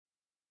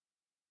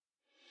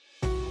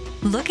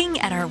Looking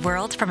at our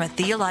world from a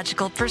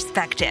theological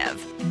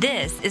perspective.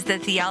 This is the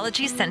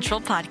Theology Central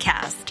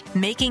Podcast,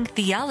 making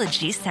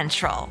theology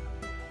central.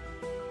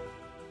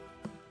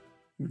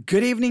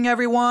 Good evening,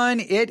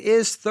 everyone. It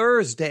is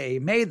Thursday,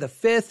 May the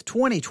 5th,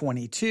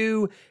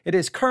 2022. It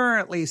is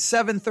currently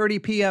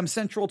 7:30 p.m.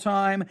 Central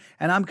Time,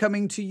 and I'm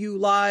coming to you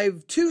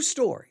live 2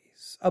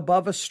 stories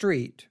above a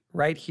street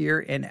right here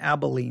in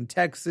Abilene,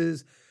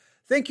 Texas.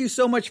 Thank you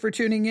so much for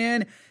tuning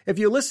in. If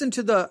you listened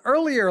to the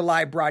earlier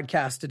live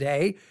broadcast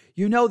today,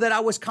 you know that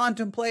I was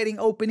contemplating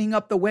opening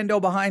up the window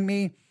behind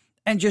me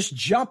and just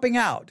jumping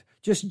out.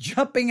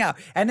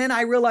 And then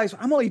I realized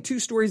I'm only 2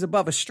 stories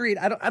above a street.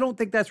 I don't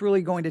think that's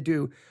really going to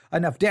do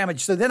enough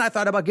damage. So then I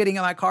thought about getting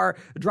in my car,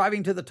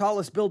 driving to the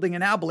tallest building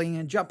in Abilene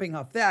and jumping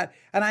off that.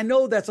 And I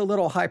know that's a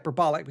little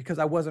hyperbolic because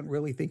I wasn't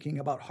really thinking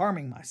about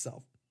harming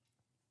myself.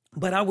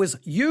 But I was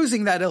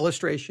using that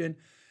illustration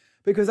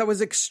because I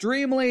was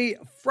extremely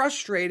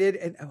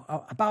frustrated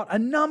about a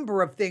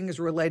number of things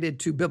related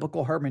to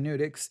biblical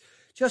hermeneutics,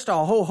 just a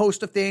whole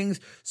host of things.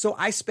 So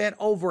I spent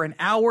over an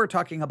hour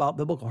talking about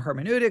biblical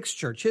hermeneutics,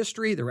 church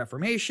history, the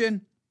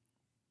Reformation,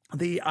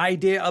 the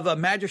idea of a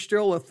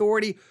magisterial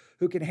authority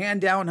who can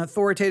hand down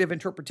authoritative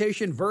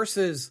interpretation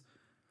versus,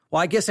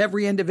 well, I guess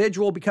every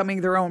individual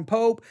becoming their own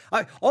pope.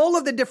 All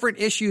of the different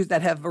issues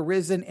that have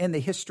arisen in the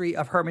history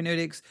of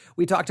hermeneutics.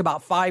 We talked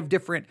about 5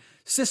 different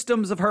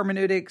systems of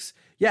hermeneutics.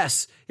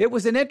 Yes, it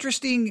was an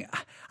interesting,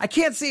 I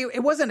can't say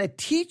it wasn't a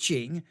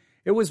teaching.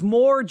 It was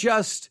more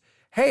just,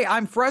 hey,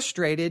 I'm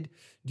frustrated.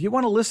 Do you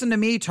want to listen to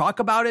me talk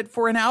about it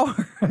for an hour?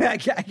 I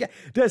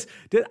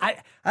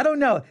don't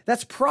know.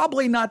 That's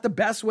probably not the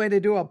best way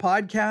to do a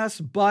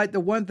podcast, but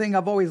the one thing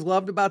I've always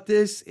loved about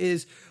this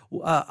is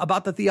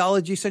about the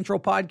Theology Central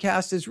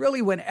podcast is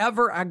really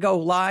whenever I go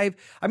live.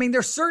 I mean,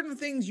 there's certain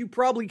things you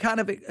probably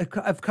kind of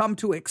have come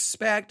to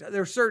expect.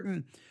 There's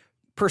certain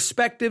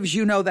perspectives,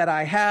 that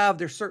I have.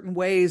 There's certain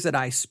ways that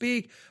I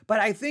speak, but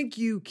I think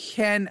you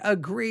can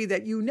agree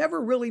that you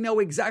never really know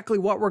exactly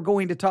what we're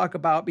going to talk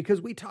about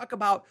because we talk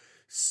about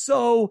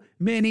so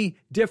many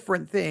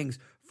different things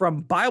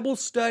from Bible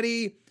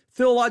study,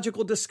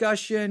 theological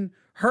discussion,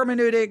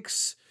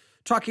 hermeneutics,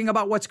 talking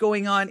about what's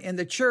going on in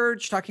the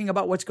church, talking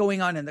about what's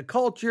going on in the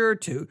culture,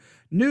 to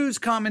news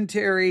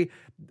commentary.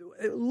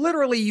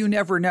 Literally, you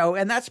never know.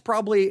 And that's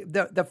probably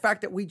the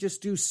fact that we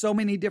just do so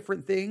many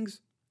different things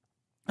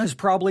is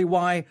probably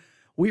why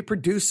we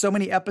produce so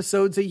many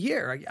episodes a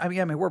year. I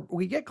mean,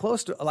 we get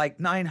close to like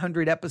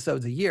 900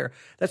 episodes a year.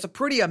 That's a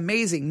pretty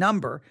amazing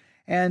number.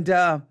 And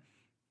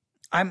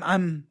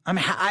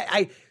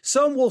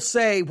some will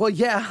say, well,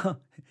 yeah,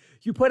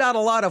 you put out a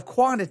lot of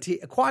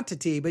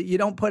quantity, but you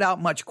don't put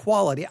out much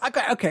quality.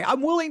 Okay,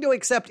 I'm willing to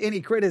accept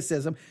any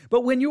criticism,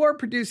 but when you are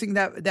producing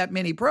that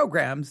many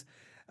programs,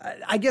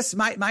 I guess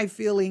my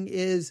feeling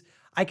is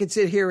I could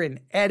sit here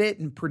and edit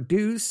and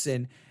produce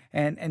and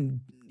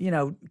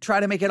try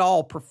to make it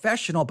all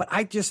professional, but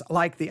I just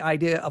like the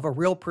idea of a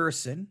real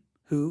person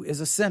who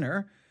is a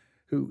sinner,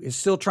 who is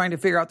still trying to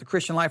figure out the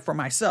Christian life for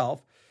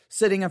myself,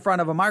 sitting in front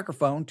of a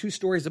microphone 2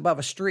 stories above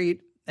a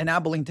street in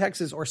Abilene,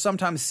 Texas, or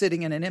sometimes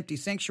sitting in an empty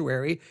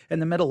sanctuary in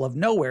the middle of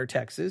nowhere,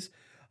 Texas,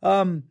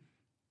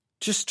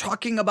 just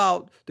talking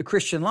about the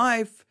Christian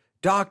life,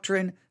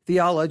 doctrine,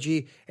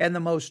 theology, and the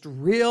most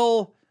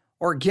real,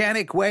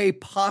 organic way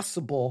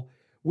possible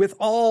with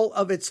all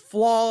of its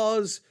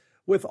flaws,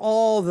 with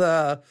all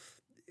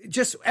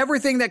just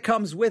everything that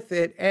comes with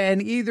it.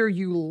 And either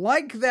you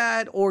like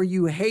that or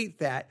you hate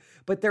that.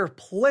 But there are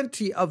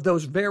plenty of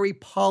those very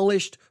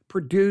polished,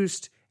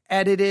 produced,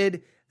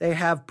 edited. They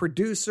have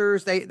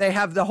producers. They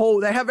have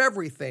they have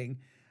everything.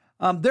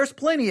 There's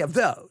plenty of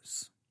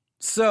those.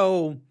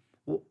 So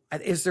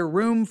is there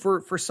room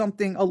for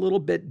something a little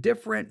bit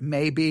different?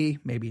 Maybe,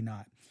 maybe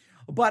not.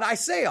 But I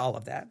say all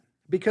of that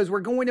because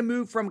we're going to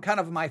move from kind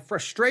of my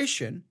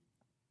frustration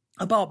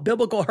about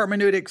biblical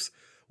hermeneutics,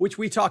 which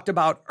we talked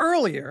about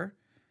earlier,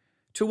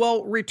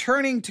 to,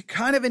 returning to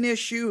kind of an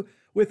issue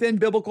within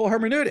biblical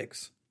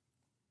hermeneutics.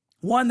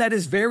 One that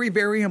is very,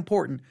 very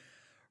important.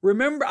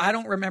 Remember, I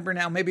don't remember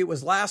now, maybe it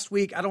was last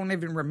week, I don't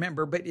even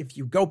remember, but if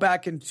you go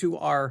back into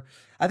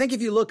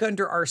if you look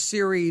under our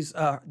series,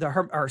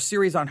 our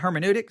series on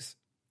hermeneutics,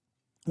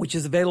 which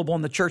is available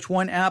on the Church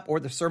One app or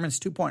the Sermons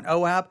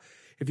 2.0 app,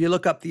 if you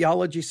look up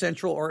Theology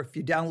Central, or if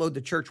you download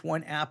the Church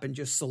One app and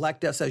just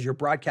select us as your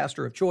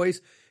broadcaster of choice,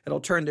 it'll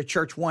turn the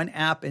Church One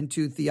app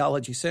into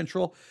Theology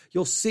Central.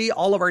 You'll see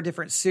all of our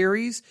different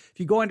series. If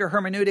you go under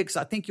hermeneutics,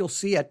 I think you'll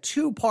see a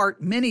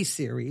 2-part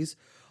mini-series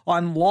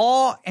on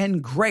law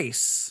and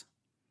grace,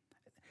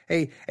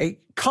 a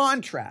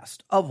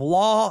contrast of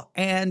law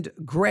and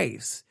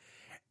grace.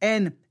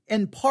 And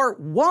in part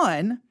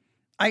 1,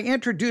 I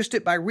introduced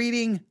it by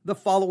reading the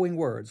following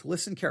words.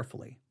 Listen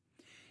carefully.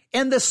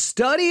 In the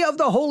study of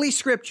the Holy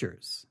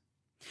Scriptures,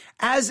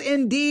 as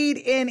indeed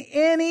in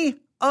any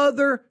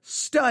other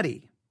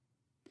study,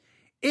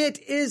 it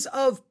is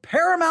of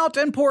paramount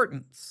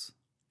importance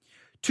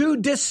to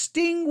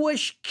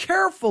distinguish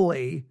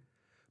carefully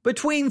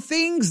between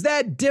things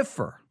that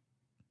differ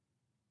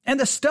and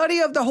the study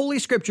of the Holy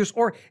Scriptures,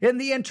 or in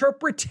the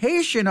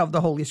interpretation of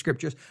the Holy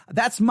Scriptures,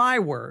 that's my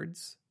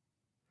words.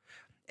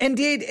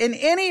 Indeed, in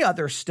any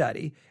other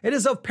study, it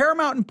is of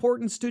paramount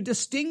importance to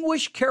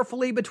distinguish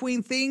carefully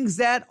between things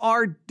that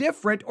are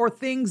different or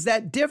things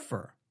that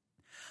differ.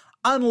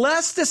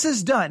 Unless this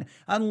is done,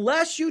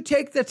 unless you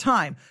take the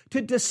time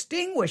to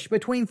distinguish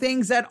between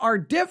things that are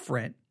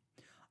different,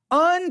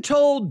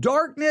 untold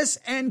darkness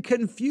and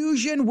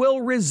confusion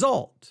will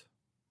result,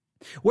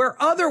 where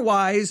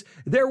otherwise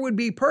there would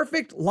be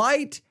perfect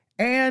light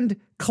and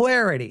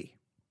clarity.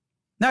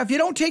 Now, if you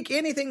didn't take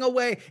anything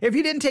away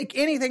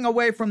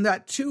from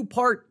that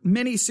 2-part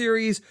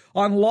mini-series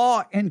on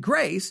law and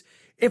grace,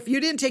 if you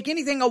didn't take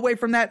anything away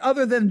from that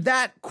other than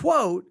that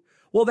quote,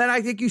 well, then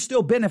I think you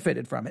still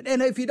benefited from it.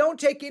 And if you don't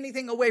take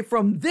anything away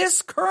from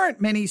this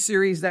current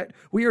mini-series that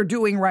we are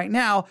doing right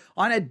now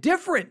on a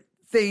different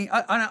thing,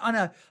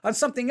 on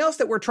something else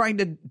that we're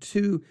trying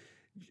to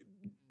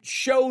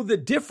show the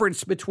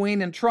difference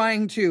between and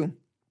trying to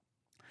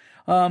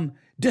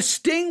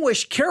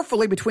distinguish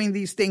carefully between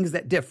these things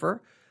that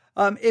differ.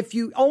 If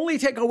you only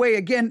take away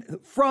again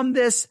from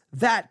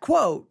that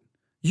quote,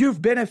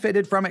 you've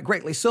benefited from it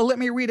greatly. So let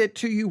me read it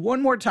to you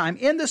one more time.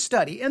 In the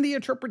study, in the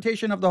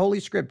interpretation of the Holy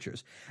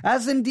Scriptures,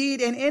 as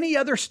indeed in any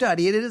other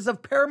study, it is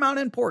of paramount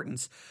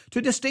importance to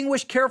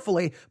distinguish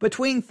carefully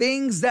between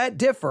things that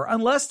differ.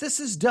 Unless this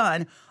is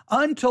done,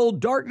 untold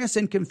darkness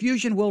and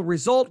confusion will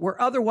result,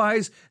 where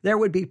otherwise there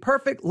would be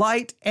perfect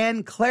light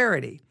and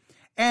clarity.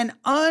 And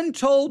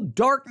untold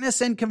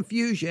darkness and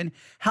confusion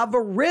have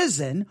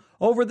arisen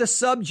over the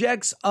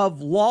subjects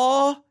of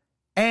law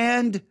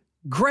and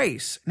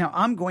grace. Now,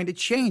 I'm going to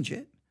change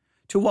it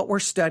to what we're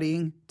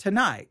studying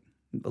tonight.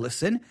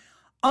 Listen,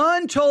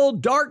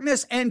 untold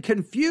darkness and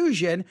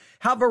confusion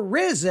have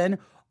arisen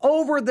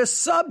over the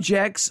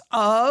subjects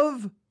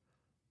of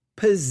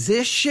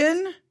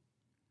position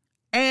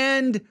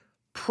and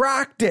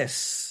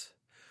practice.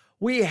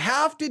 We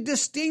have to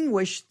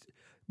distinguish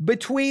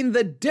between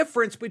the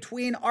difference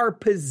between our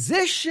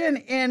position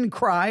in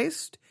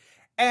Christ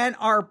and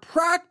our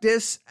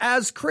practice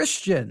as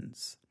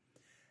Christians.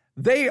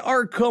 They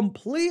are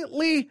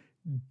completely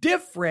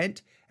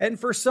different. And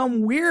for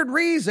some weird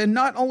reason,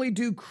 not only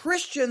do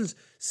Christians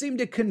seem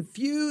to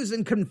confuse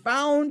and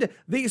confound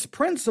these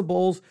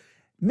principles,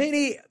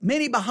 many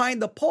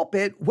behind the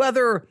pulpit,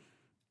 whether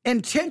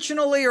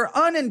intentionally or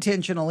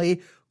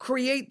unintentionally,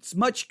 creates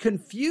much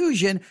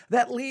confusion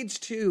that leads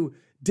to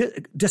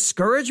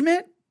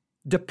discouragement,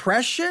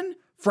 depression,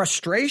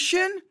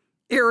 frustration,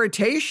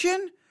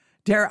 irritation.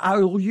 I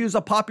will use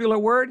a popular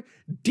word,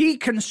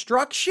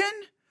 deconstruction.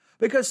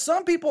 Because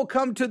some people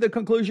come to the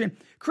conclusion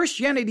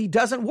Christianity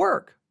doesn't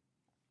work.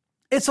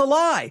 It's a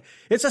lie.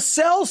 It's a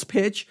sales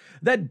pitch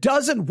that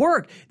doesn't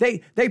work.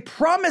 They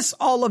promise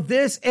all of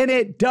this and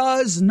it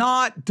does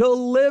not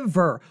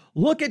deliver.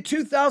 Look at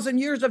 2,000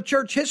 years of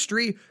church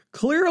history.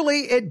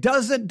 Clearly, it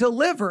doesn't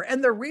deliver.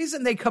 And the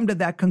reason they come to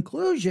that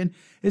conclusion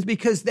is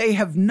because they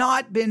have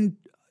not been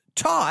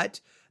taught,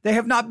 they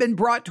have not been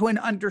brought to an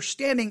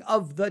understanding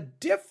of the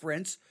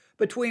difference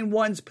between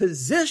one's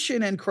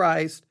position in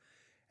Christ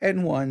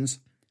and one's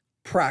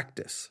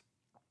practice.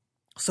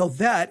 So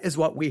that is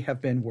what we have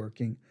been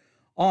working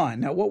on.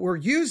 Now, what we're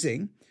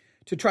using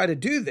to try to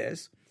do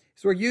this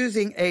is we're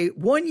using a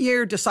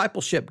 1-year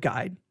discipleship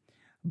guide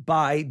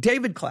by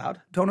David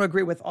Cloud. Don't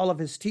agree with all of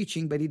his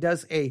teaching, but he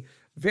does an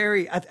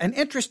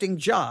interesting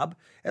job,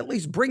 at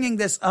least bringing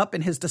this up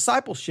in his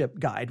discipleship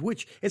guide,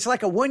 which it's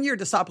like a 1-year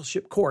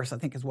discipleship course, I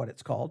think is what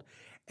it's called.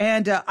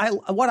 And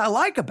what I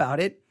like about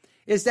it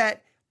is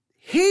that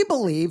he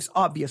believes,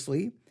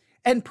 obviously,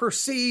 and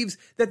perceives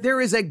that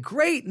there is a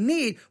great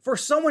need for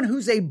someone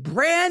who's a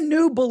brand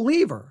new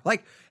believer.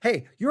 Like,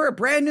 hey, you're a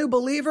brand new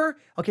believer?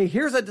 Okay,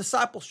 here's a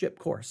discipleship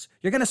course.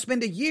 You're going to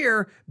spend a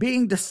year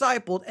being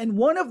discipled. And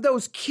one of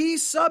those key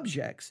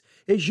subjects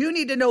is you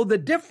need to know the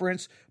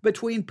difference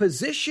between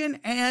position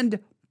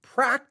and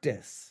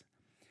practice.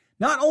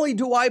 Not only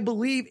do I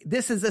believe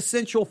this is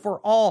essential for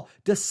all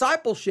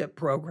discipleship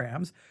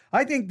programs,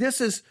 I think this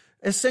is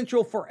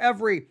essential for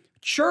every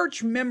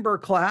church member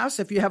class.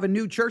 If you have a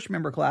new church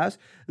member class,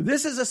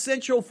 this is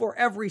essential for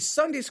every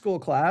Sunday school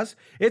class.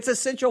 It's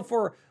essential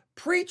for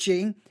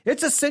preaching.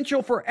 It's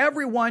essential for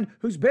everyone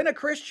who's been a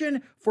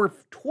Christian for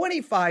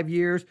 25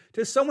 years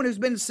to someone who's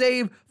been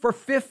saved for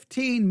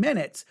 15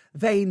 minutes.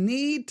 They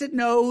need to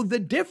know the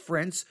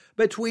difference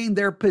between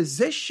their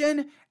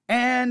position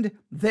and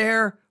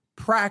their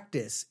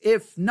practice.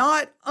 If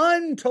not,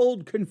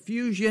 untold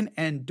confusion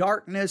and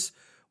darkness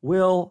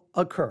will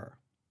occur.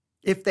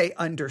 If they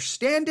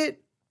understand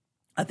it,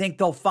 I think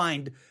they'll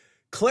find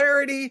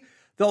clarity,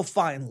 they'll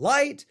find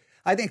light,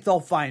 I think they'll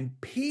find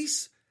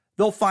peace,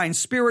 they'll find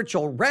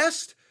spiritual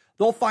rest,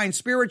 they'll find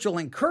spiritual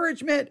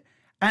encouragement,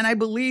 and I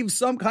believe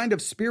some kind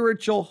of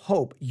spiritual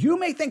hope. You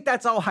may think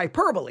that's all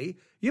hyperbole,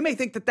 you may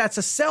think that that's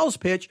a sales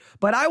pitch,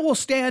 but I will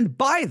stand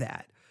by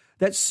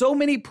that so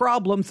many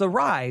problems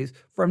arise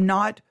from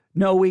not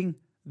knowing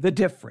the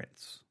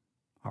difference.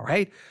 All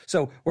right,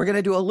 so we're going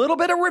to do a little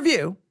bit of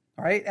review.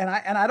 All right. And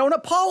I don't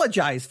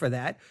apologize for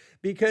that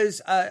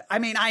because,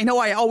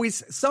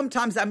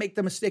 sometimes I make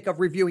the mistake of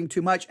reviewing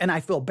too much and I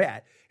feel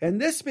bad. In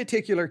this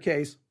particular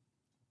case,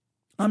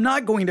 I'm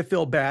not going to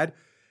feel bad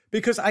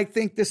because I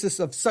think this is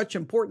of such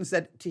importance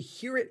that to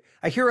hear it,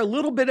 I hear a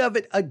little bit of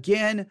it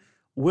again,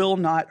 will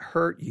not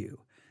hurt you.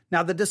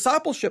 Now, the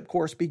discipleship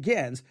course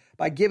begins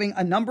by giving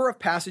a number of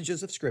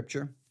passages of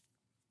Scripture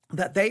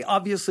that they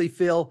obviously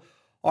feel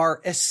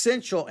are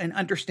essential in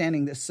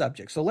understanding this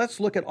subject. So let's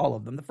look at all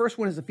of them. The first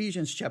one is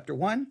Ephesians chapter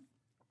 1.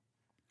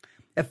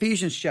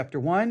 Ephesians chapter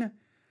 1,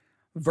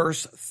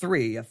 verse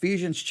 3.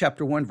 Ephesians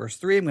chapter 1, verse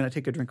 3. I'm going to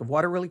take a drink of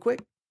water really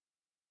quick.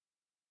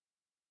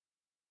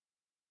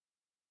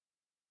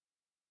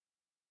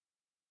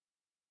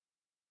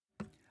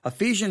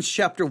 Ephesians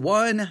chapter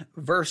 1,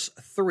 verse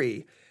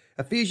 3.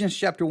 Ephesians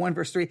chapter 1,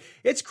 verse 3.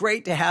 It's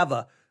great to have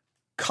a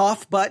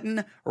cough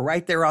button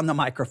right there on the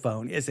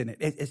microphone, isn't it?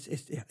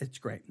 It's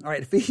great. All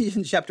right,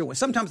 Ephesians chapter 1.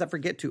 Sometimes I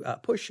forget to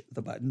push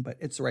the button, but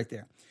it's right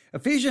there.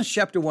 Ephesians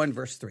chapter 1,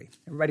 verse 3.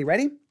 Everybody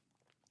ready?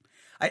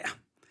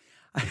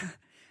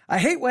 I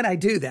hate when I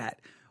do that.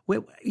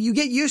 You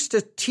get used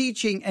to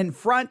teaching in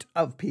front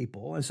of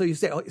people. And so you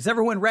say, oh, is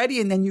everyone ready?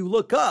 And then you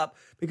look up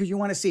because you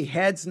want to see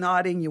heads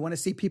nodding. You want to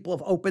see people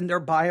have opened their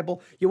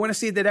Bible. You want to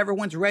see that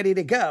everyone's ready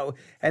to go.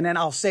 And then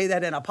I'll say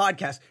that in a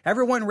podcast.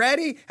 Everyone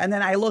ready? And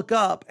then I look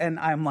up and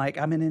I'm like,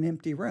 I'm in an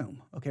empty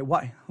room. Okay,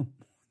 why?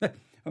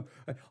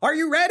 Are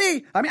you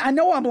ready? I mean, I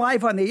know I'm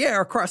live on the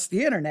air across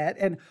the internet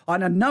and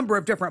on a number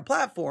of different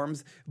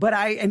platforms, but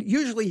I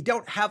usually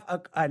don't have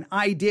an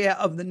idea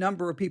of the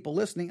number of people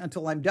listening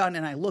until I'm done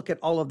and I look at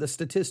all of the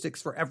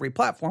statistics for every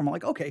platform. I'm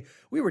like, okay,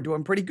 we were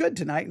doing pretty good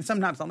tonight. And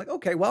sometimes I'm like,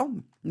 okay, well,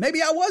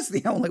 maybe I was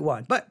the only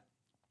one. But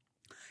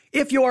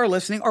if you are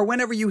listening or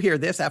whenever you hear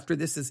this, after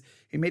this is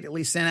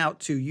immediately sent out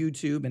to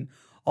YouTube and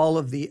all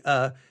of the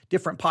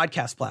different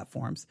podcast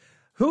platforms,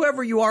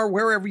 whoever you are,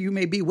 wherever you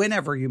may be,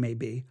 whenever you may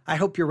be, I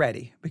hope you're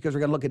ready because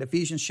we're going to look at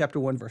Ephesians chapter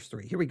 1, verse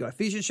 3. Here we go.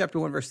 Ephesians chapter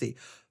 1,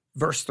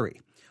 verse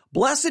 3.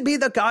 Blessed be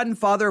the God and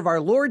Father of our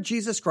Lord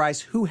Jesus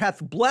Christ, who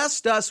hath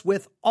blessed us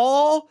with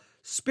all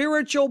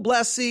spiritual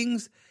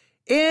blessings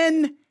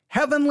in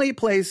heavenly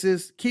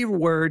places, key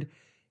word,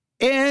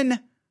 in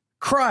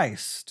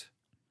Christ.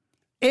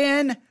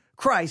 In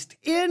Christ.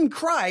 In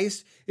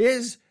Christ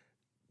is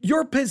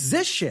your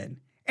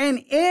position,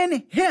 and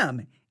in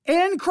Him,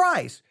 in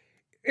Christ,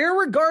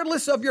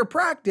 irregardless of your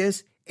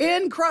practice,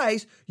 in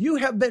Christ, you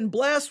have been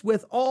blessed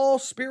with all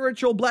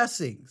spiritual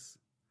blessings.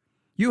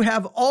 You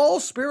have all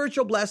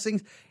spiritual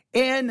blessings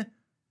in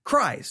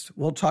Christ.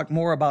 We'll talk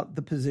more about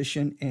the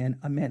position in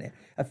a minute.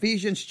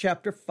 Ephesians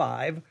chapter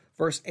 5,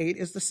 verse 8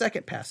 is the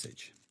second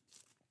passage.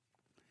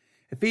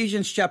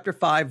 Ephesians chapter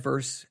 5,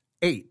 verse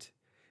 8.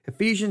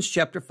 Ephesians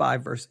chapter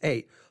 5, verse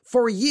 8.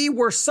 For ye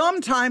were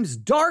sometimes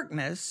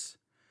darkness,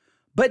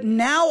 but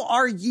now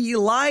are ye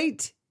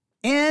light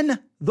in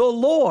the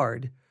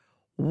Lord.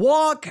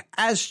 Walk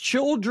as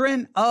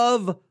children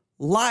of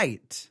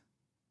light.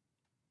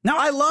 Now,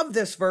 I love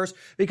this verse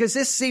because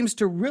this seems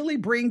to really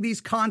bring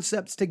these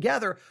concepts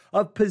together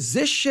of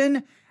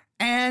position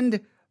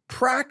and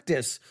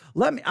practice.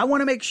 I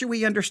want to make sure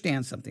we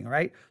understand something, all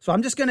right? So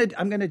I'm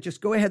going to just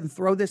go ahead and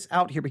throw this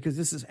out here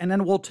because and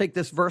then we'll take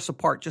this verse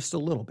apart just a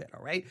little bit,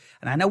 all right?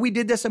 And I know we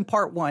did this in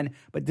part 1,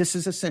 but this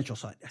is essential.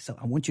 So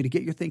I want you to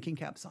get your thinking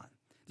caps on.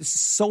 This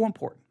is so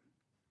important.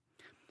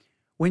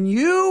 When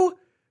you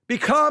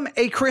become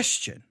a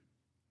Christian,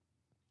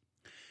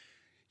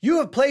 you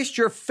have placed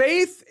your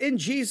faith in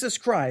Jesus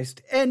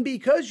Christ. And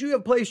because you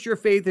have placed your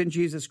faith in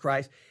Jesus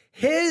Christ,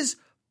 His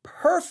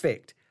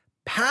perfect,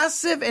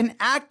 passive and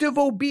active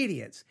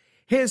obedience,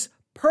 His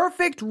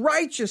perfect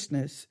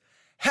righteousness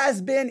has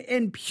been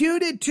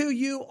imputed to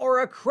you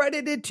or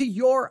accredited to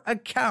your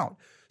account.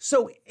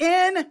 So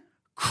in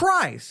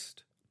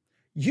Christ,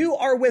 you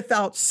are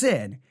without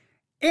sin.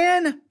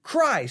 In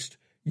Christ,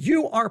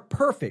 you are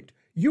perfect.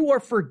 You are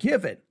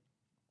forgiven.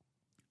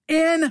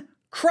 In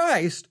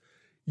Christ,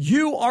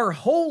 you are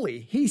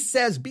holy. He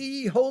says, be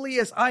ye holy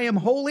as I am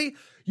holy.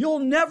 You'll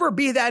never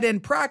be that in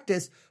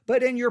practice,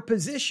 but in your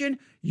position,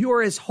 you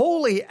are as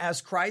holy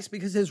as Christ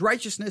because His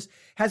righteousness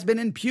has been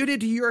imputed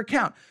to your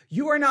account.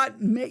 You're not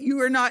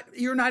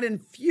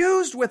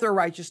infused with her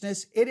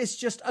righteousness. It is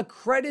just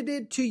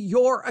accredited to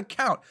your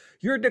account.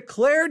 You're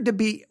declared to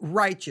be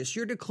righteous.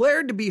 You're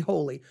declared to be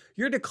holy.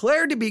 You're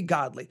declared to be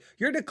godly.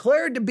 You're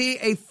declared to be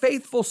a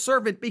faithful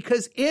servant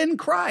because in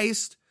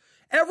Christ,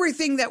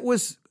 everything that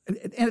was,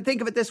 and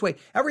think of it this way,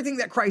 everything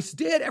that Christ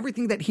did,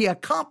 everything that He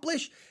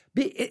accomplished,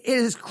 it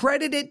is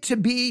credited to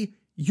be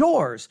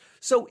yours.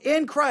 So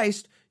in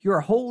Christ, you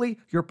are holy,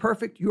 you're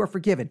perfect, you are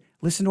forgiven.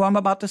 Listen to what I'm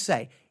about to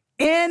say.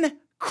 In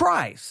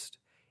Christ,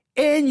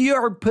 in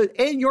your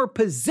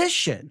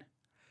position,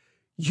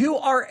 you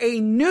are a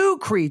new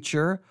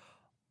creature.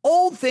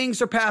 Old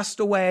things are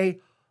passed away.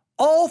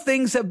 All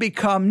things have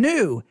become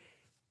new.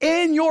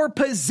 In your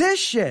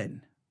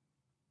position,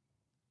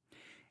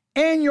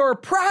 in your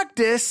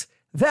practice,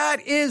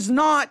 that is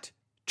not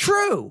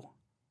true.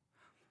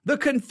 The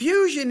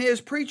confusion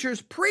is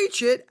preachers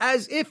preach it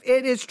as if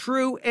it is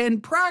true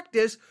in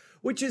practice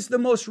which is the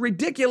most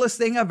ridiculous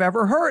thing I've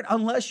ever heard,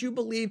 unless you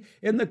believe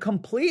in the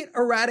complete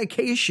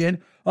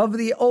eradication of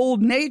the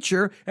old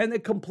nature and the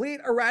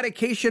complete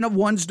eradication of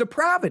one's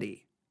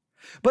depravity.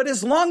 But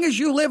as long as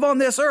you live on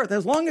this earth,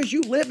 as long as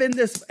you live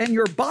in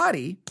your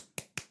body,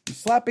 I'm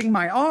slapping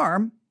my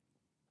arm,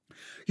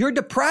 your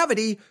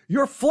depravity,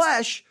 your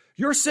flesh,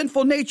 your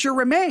sinful nature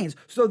remains.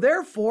 So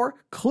therefore,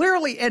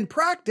 clearly in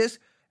practice,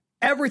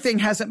 everything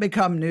hasn't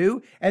become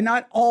new and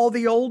not all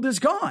the old is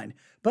gone.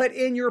 But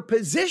in your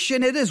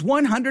position, it is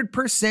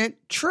 100%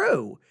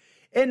 true.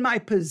 In my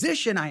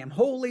position, I am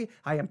holy,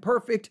 I am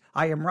perfect,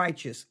 I am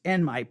righteous.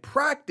 In my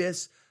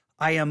practice,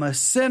 I am a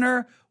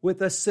sinner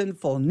with a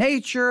sinful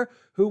nature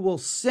who will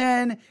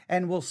sin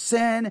and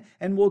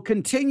will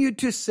continue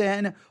to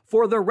sin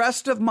for the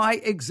rest of my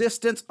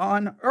existence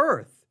on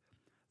earth.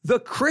 The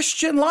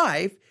Christian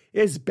life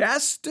is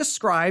best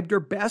described or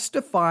best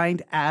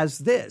defined as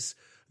this.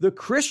 The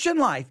Christian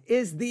life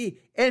is the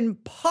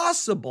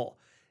impossible,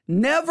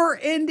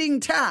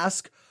 never-ending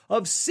task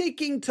of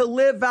seeking to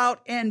live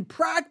out and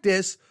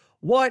practice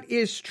what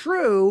is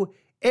true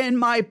in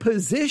my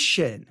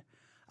position.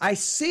 I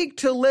seek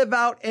to live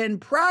out and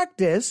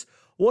practice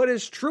what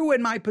is true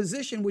in my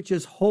position, which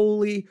is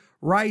holy,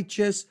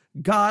 righteous,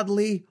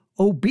 godly,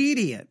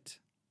 obedient.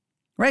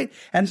 Right?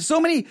 And so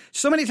many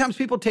times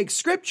people take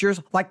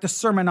scriptures like the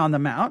Sermon on the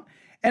Mount,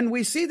 and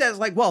we see that as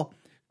like, well,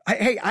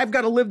 hey, I've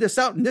got to live this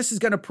out, and this is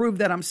going to prove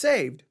that I'm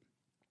saved.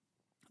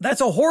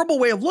 That's a horrible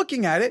way of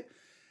looking at it,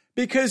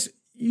 because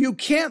you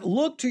can't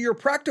look to your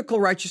practical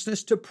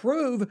righteousness to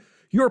prove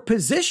your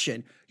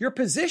position. Your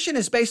position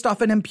is based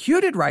off an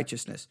imputed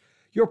righteousness.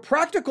 Your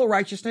practical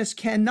righteousness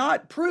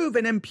cannot prove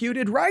an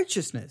imputed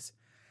righteousness.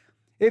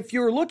 If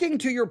you're looking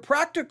to your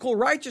practical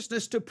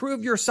righteousness to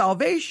prove your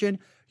salvation,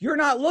 you're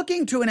not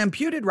looking to an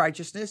imputed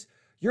righteousness.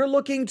 You're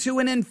looking to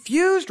an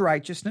infused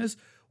righteousness,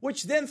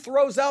 which then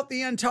throws out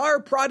the entire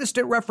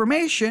Protestant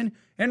Reformation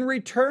and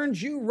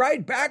returns you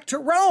right back to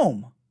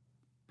Rome.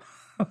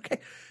 Okay.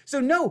 So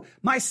no,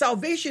 my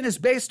salvation is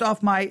based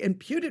off my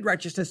imputed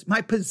righteousness.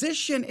 My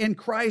position in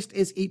Christ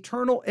is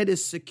eternal. It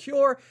is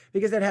secure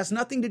because it has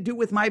nothing to do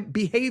with my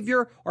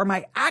behavior or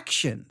my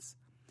actions.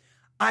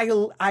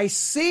 I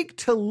seek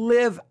to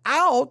live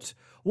out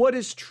what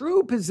is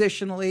true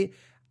positionally,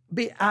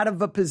 be out of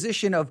a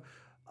position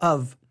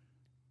of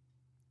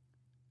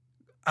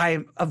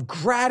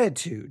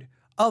gratitude,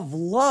 of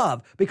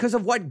love, because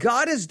of what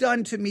God has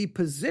done to me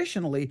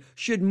positionally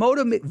should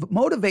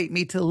motivate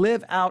me to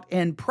live out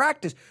in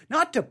practice,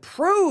 not to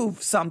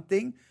prove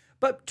something,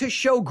 but to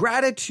show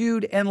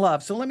gratitude and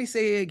love. So let me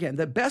say it again.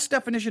 The best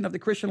definition of the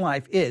Christian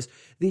life is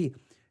the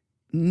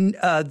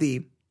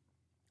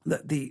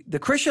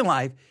Christian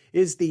life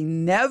is the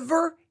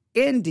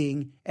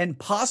never-ending and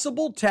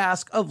possible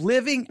task of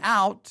living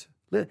out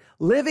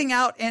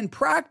in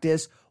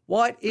practice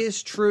what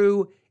is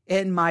true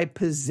in my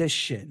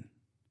position.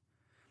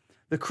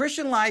 The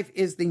Christian life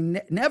is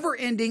the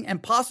never-ending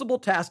and possible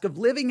task of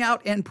living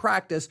out in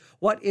practice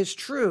what is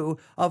true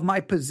of my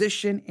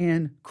position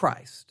in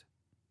Christ.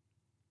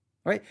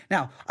 Right?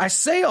 Now, I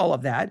say all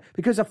of that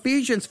because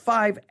Ephesians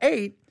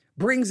 5:8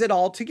 brings it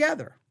all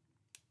together.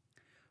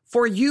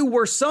 For you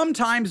were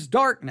sometimes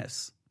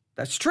darkness.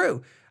 That's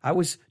true. I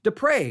was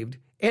depraved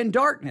in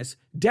darkness,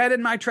 dead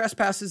in my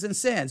trespasses and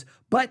sins.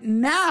 But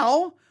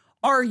now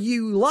are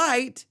you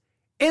light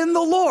in the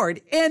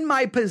Lord. In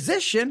my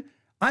position,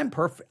 I'm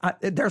perfect.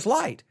 There's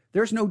light.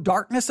 There's no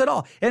darkness at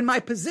all. In my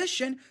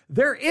position,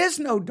 there is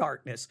no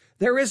darkness.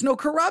 There is no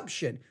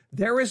corruption.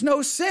 There is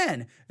no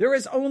sin. There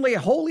is only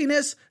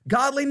holiness,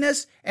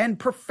 godliness, and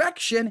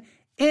perfection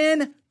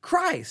in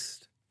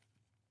Christ.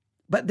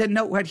 But then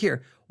note right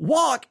here,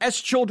 walk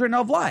as children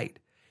of light.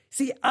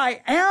 See,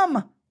 I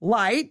am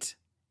light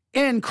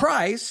in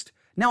Christ.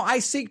 Now I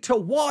seek to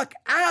walk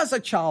as a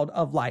child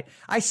of light.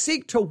 I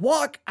seek to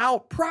walk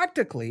out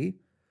practically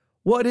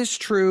what is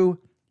true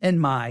in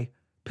my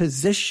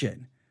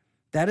position.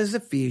 That is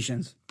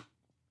Ephesians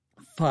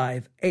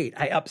 5:8.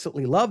 I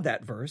absolutely love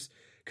that verse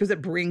because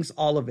it brings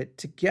all of it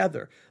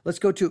together. Let's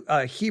go to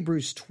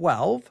Hebrews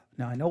 12.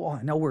 Now, I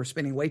know we're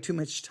spending way too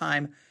much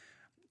time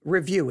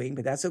reviewing,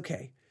 but that's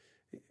okay.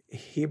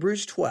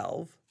 Hebrews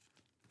 12,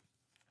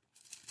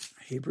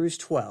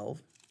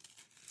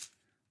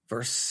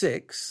 verse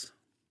 6.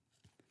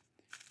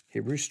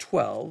 Hebrews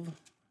 12,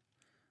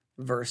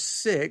 verse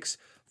 6.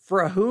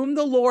 For whom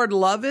the Lord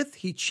loveth,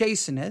 he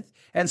chasteneth,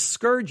 and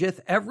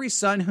scourgeth every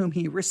son whom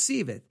he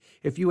receiveth.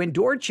 If you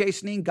endure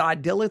chastening,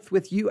 God dealeth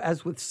with you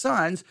as with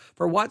sons.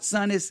 For what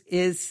son is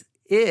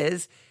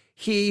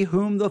he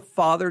whom the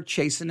Father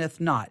chasteneth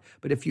not?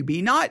 But if you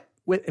be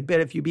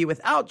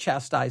without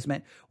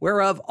chastisement,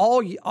 whereof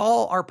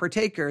all are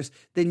partakers,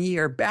 then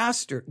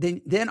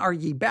are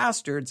ye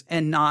bastards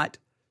and not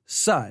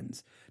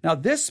sons. Now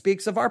this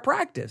speaks of our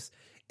practice.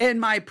 In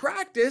my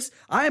practice,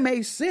 I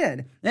may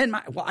sin.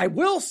 I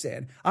will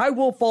sin. I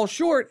will fall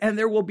short, and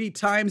there will be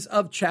times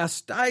of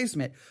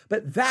chastisement.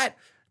 But that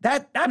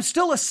I'm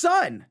still a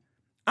son.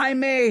 I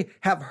may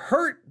have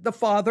hurt the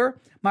Father.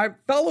 My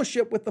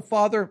fellowship with the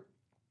Father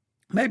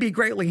may be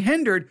greatly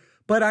hindered,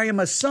 but I am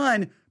a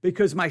son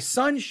because my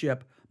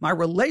sonship, my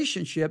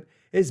relationship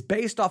is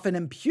based off an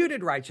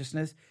imputed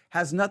righteousness,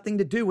 has nothing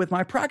to do with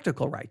my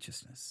practical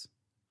righteousness.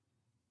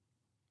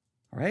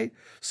 All right?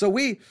 So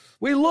we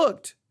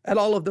looked at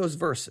all of those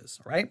verses,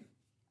 all right?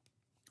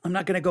 I'm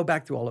not going to go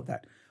back through all of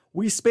that.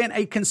 We spent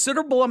a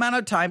considerable amount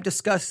of time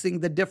discussing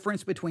the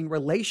difference between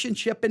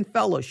relationship and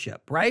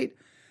fellowship, right?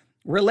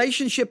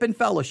 Relationship and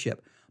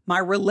fellowship. My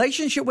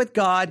relationship with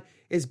God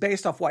is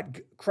based off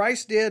what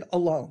Christ did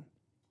alone,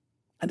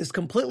 and is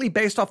completely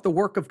based off the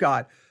work of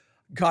God.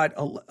 God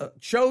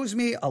chose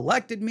me,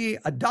 elected me,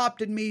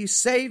 adopted me,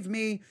 saved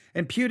me,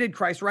 imputed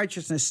Christ's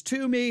righteousness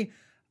to me.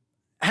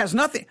 Has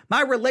nothing.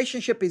 My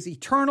relationship is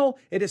eternal.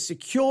 It is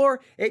secure.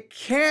 It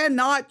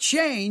cannot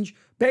change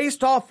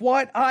based off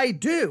what I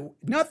do.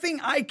 Nothing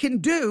I can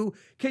do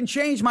can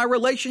change my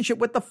relationship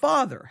with the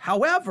Father.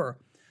 However,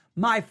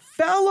 my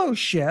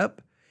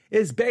fellowship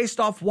is based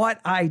off what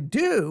I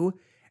do,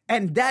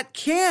 and that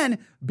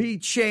can be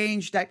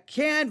changed, that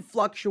can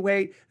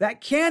fluctuate,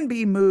 that can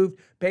be moved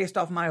based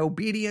off my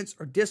obedience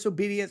or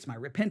disobedience, my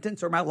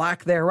repentance or my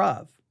lack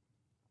thereof.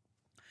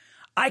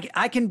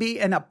 I can be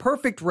in a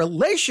perfect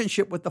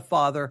relationship with the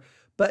Father,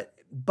 but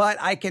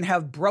I can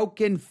have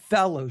broken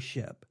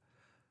fellowship.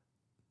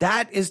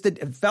 That is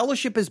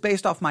fellowship is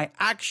based off my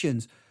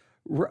actions.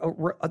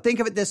 Think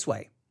of it this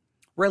way.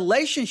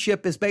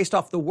 Relationship is based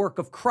off the work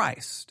of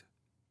Christ.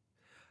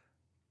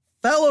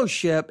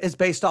 Fellowship is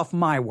based off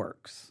my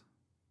works.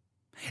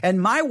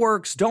 And my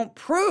works don't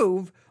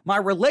prove my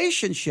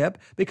relationship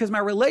because my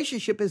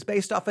relationship is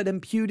based off an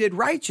imputed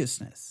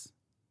righteousness.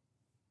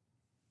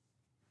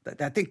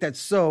 I think that's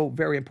so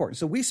very important.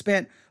 So we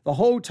spent the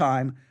whole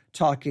time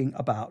talking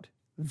about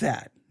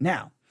that.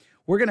 Now,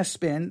 we're going to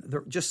spend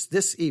just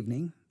this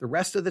evening, the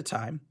rest of the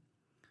time.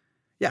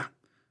 Yeah,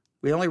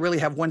 we only really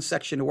have one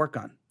section to work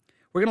on.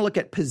 We're going to look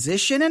at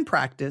position and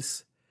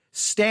practice,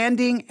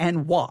 standing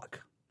and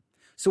walk.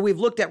 So we've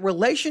looked at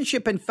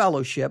relationship and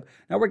fellowship.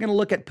 Now we're going to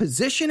look at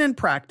position and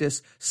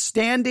practice,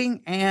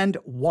 standing and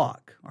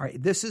walk. All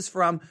right, this is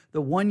from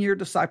the 1-year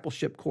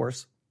discipleship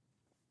course.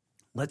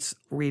 Let's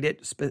read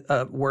it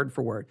word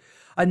for word.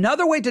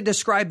 Another way to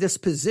describe this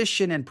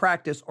position and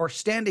practice or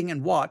standing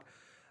and walk.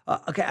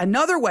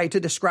 Another way to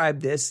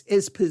describe this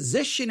is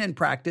position and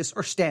practice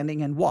or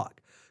standing and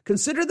walk.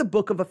 Consider the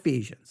book of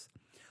Ephesians.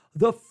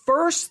 The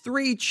first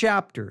 3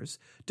 chapters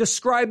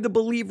describe the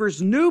believer's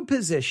new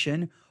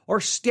position or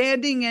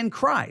standing in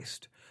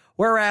Christ,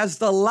 whereas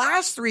the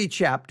last 3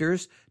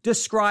 chapters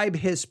describe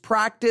his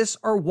practice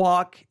or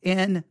walk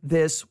in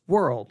this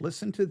world.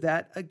 Listen to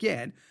that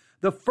again.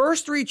 The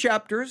first 3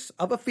 chapters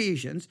of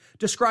Ephesians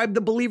describe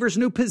the believer's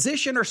new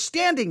position or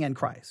standing in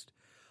Christ.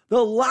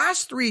 The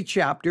last 3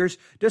 chapters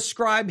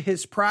describe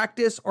his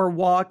practice or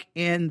walk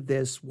in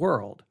this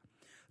world.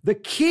 The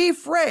key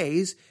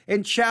phrase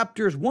in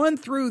chapters 1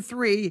 through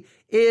 3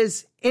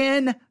 is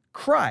in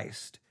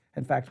Christ.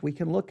 In fact, we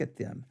can look at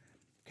them.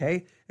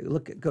 Okay,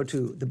 go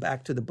to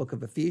back to the book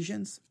of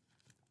Ephesians.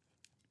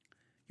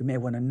 You may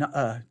want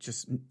to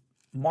just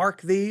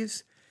mark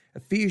these.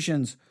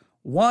 Ephesians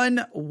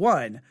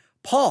 1:1.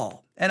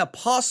 Paul, an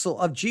apostle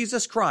of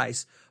Jesus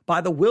Christ,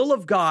 by the will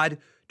of God,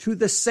 to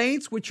the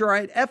saints which are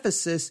at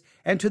Ephesus,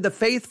 and to the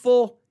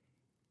faithful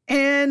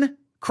in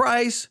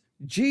Christ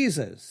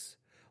Jesus.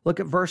 Look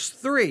at verse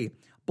 3.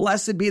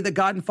 Blessed be the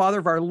God and Father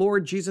of our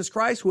Lord Jesus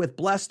Christ, who hath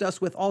blessed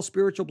us with all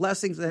spiritual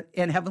blessings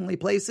in heavenly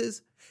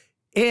places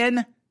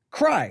in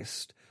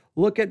Christ.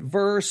 Look at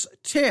verse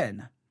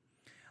 10.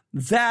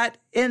 That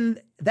in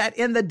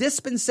the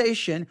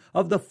dispensation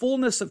of the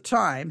fullness of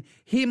time,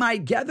 he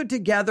might gather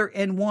together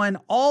in one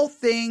all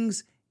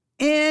things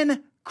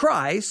in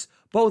Christ,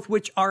 both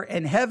which are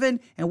in heaven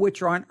and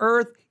which are on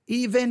earth,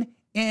 even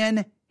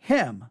in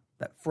him.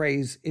 That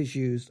phrase is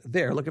used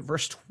there. Look at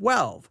verse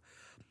 12.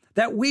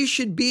 That we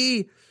should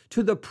be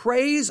to the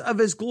praise of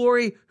his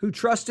glory who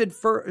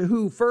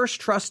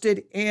first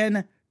trusted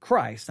in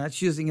Christ.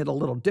 That's using it a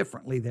little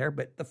differently there,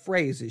 but the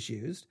phrase is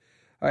used.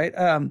 All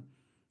right.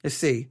 Let's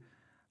see.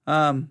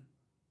 Okay,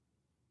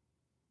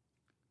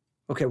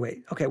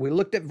 we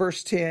looked at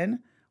verse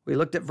 10. We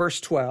looked at verse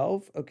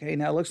 12. Okay,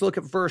 now let's look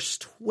at verse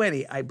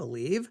 20, I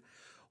believe,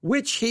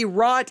 which he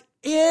wrought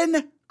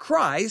in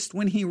Christ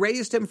when he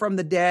raised him from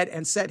the dead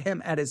and set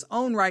him at his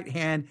own right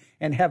hand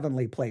in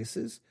heavenly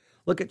places.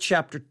 Look at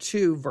chapter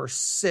 2, verse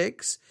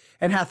 6.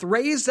 And hath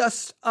raised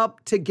us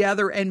up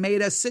together and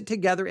made us sit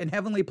together in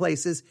heavenly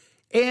places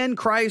in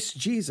Christ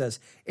Jesus.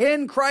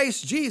 In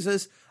Christ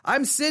Jesus,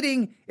 I'm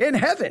sitting in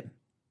heaven.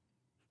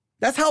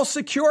 That's how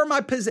secure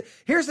my position.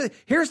 Here's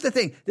the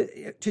thing.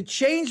 To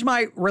change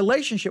my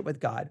relationship with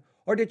God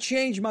or to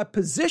change my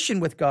position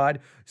with God,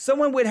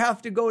 someone would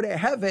have to go to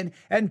heaven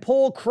and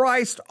pull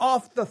Christ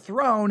off the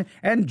throne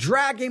and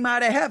drag him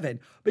out of heaven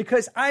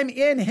because I'm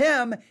in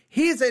him.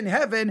 He's in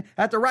heaven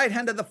at the right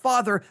hand of the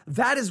Father.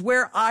 That is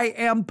where I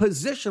am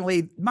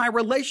positionally. My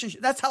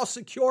relationship, that's how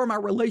secure my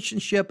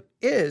relationship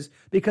is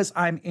because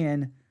I'm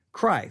in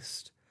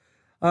Christ.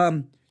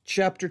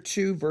 Chapter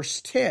 2,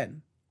 verse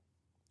 10.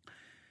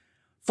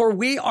 For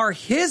we are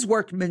his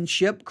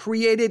workmanship,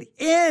 created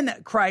in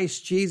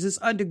Christ Jesus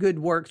unto good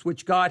works,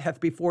 which God hath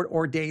before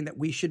ordained that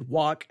we should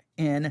walk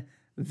in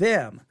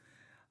them.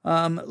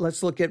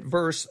 Let's look at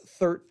verse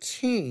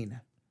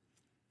 13.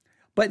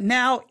 But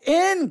now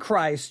in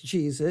Christ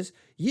Jesus,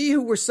 ye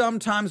who were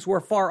sometimes were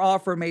far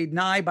off are made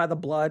nigh by the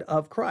blood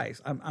of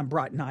Christ. I'm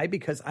brought nigh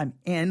because I'm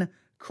in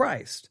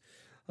Christ.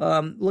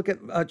 Look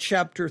at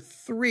chapter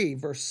 3,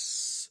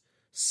 verse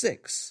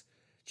 6.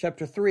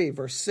 Chapter 3,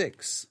 verse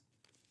 6.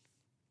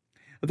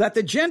 That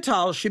the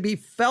Gentiles should be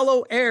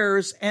fellow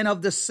heirs and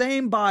of the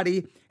same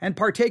body and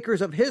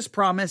partakers of his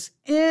promise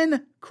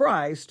in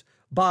Christ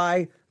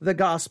by the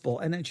gospel.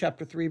 And then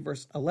chapter 3,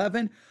 verse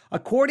 11,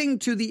 according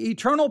to the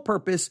eternal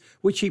purpose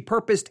which he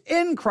purposed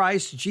in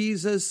Christ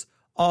Jesus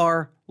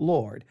our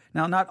Lord.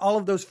 Now, not all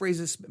of those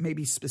phrases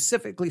maybe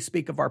specifically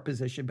speak of our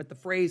position, but the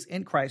phrase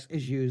in Christ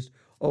is used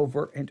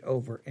over and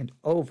over and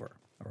over.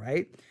 All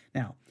right.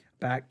 Now,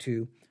 back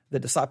to the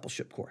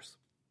discipleship course.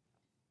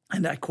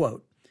 And I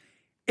quote,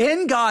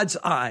 in God's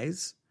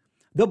eyes,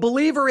 the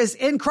believer is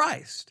in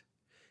Christ.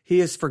 He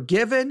is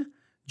forgiven,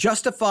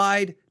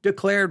 justified,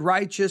 declared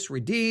righteous,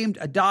 redeemed,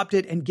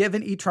 adopted, and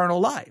given eternal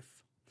life.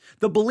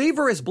 The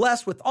believer is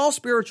blessed with all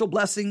spiritual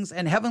blessings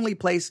and heavenly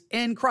place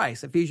in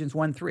Christ, Ephesians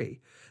 1:3.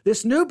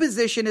 This new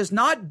position is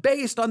not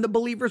based on the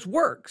believer's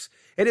works.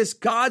 It is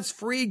God's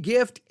free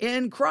gift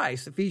in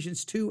Christ,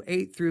 Ephesians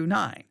 2:8 through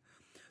 9.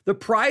 The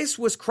price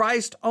was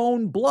Christ's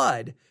own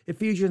blood,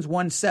 Ephesians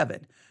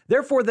 1:7.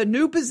 Therefore, the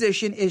new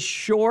position is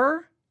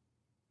sure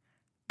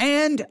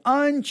and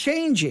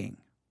unchanging.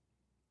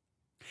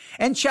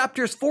 In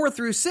chapters 4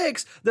 through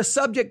 6, the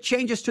subject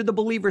changes to the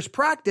believer's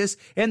practice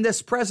in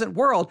this present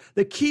world.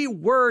 The key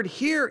word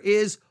here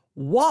is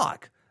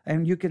walk.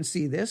 And you can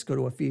see this. Go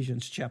to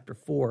Ephesians chapter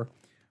 4,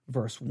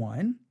 verse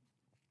 1.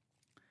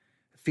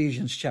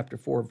 Ephesians chapter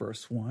 4,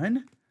 verse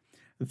 1.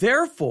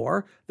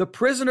 Therefore, let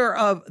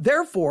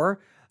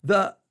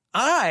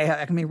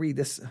me read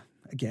this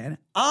again.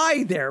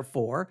 I,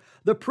 therefore,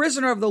 the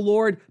prisoner of the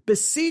Lord,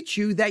 beseech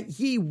you that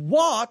ye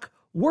walk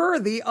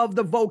worthy of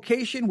the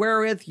vocation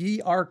wherewith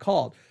ye are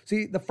called.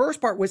 See, the first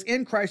part was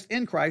in Christ,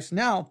 in Christ.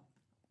 Now,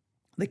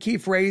 the key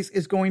phrase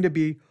is going to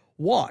be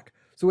walk.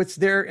 So it's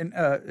there in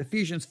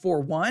Ephesians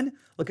 4:1.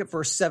 Look at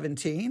verse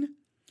 17.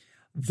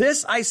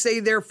 This I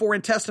say, therefore,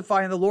 and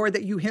testify in the Lord,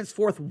 that you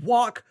henceforth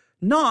walk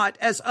not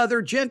as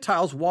other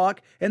Gentiles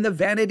walk in the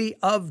vanity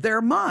of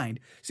their mind.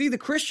 See, the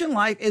Christian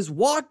life is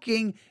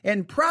walking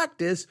in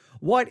practice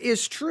what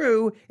is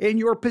true in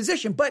your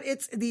position, but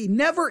it's the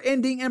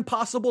never-ending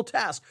impossible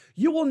task.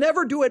 You will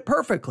never do it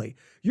perfectly.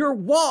 Your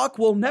walk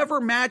will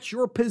never match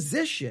your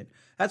position.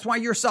 That's why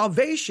your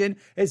salvation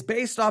is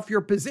based off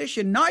your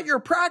position, not your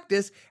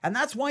practice. And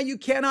that's why you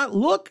cannot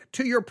look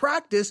to your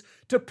practice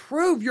to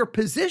prove your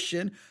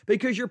position,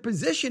 because your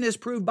position is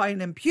proved by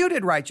an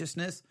imputed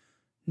righteousness,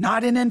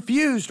 not an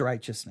infused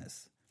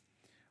righteousness.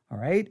 All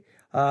right.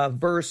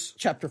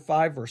 Chapter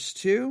 5, verse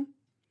 2.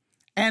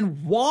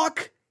 And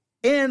walk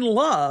in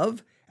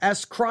love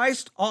as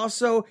Christ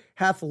also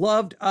hath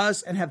loved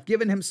us and hath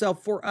given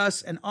himself for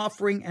us an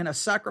offering and a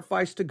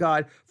sacrifice to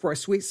God for a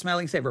sweet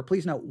smelling savor.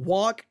 Please note,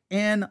 walk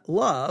in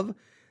love.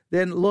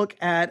 Then look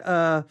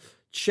at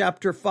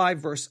chapter 5,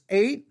 verse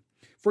 8.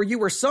 For you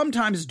were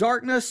sometimes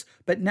darkness,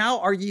 but now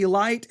are ye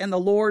light, and the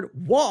Lord.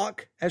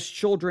 Walk as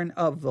children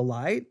of the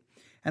light.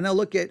 And then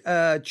look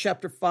at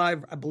chapter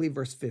 5, I believe,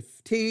 verse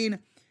 15.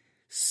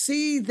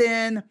 See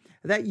then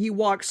that ye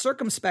walk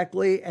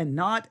circumspectly, and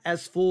not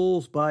as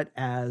fools, but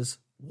as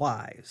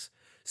wise.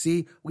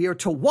 See, we are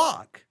to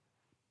walk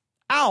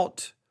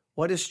out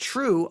what is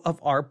true of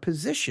our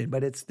position,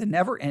 but it's the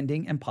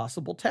never-ending,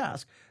 impossible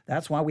task.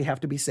 That's why we have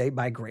to be saved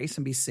by grace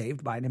and be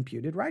saved by an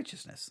imputed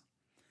righteousness.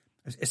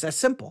 It's that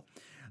simple.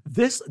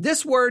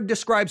 This word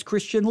describes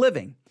Christian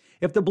living.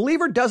 If the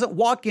believer doesn't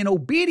walk in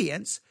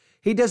obedience,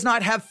 he does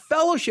not have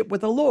fellowship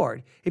with the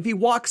Lord. If he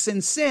walks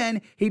in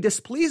sin, he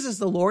displeases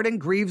the Lord and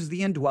grieves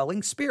the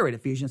indwelling Spirit,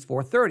 Ephesians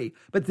 4:30.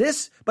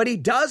 But he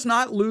does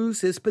not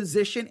lose his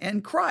position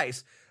in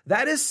Christ.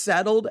 That is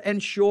settled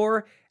and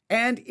sure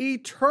and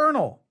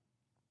eternal.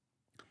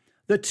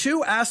 The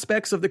two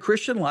aspects of the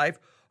Christian life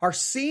are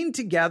seen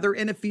together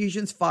in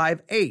Ephesians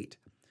 5:8.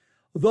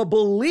 The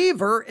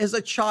believer is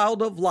a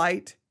child of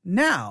light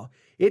now.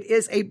 It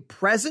is a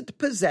present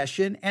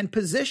possession and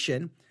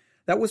position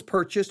that was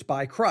purchased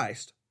by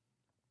Christ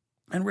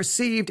and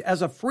received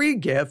as a free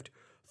gift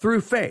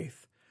through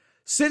faith.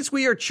 Since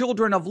we are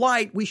children of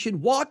light, we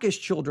should walk as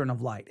children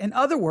of light. In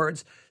other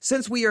words,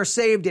 since we are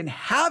saved and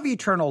have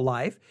eternal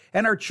life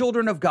and are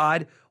children of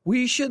God,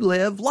 we should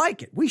live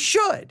like it. We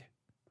should.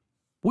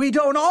 We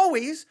don't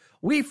always.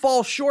 We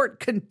fall short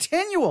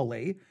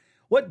continually.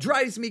 What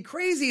drives me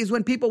crazy is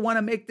when people want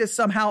to make this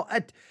somehow,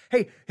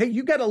 hey,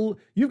 you got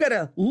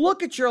to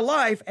look at your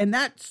life and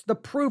that's the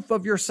proof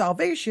of your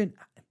salvation.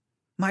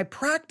 My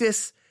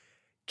practice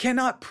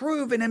cannot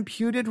prove an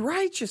imputed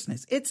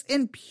righteousness. It's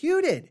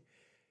imputed.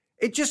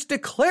 It just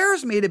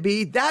declares me to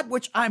be that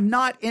which I'm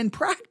not in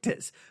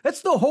practice.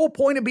 That's the whole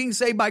point of being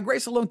saved by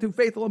grace alone, through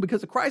faith alone,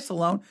 because of Christ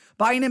alone,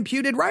 by an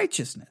imputed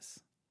righteousness.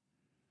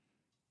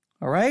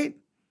 All right?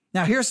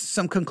 Now, here's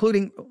some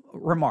concluding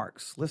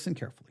remarks. Listen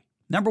carefully.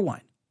 Number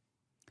one,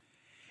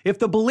 if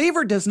the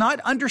believer does not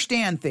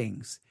understand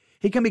things,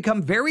 he can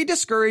become very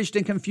discouraged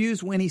and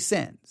confused when he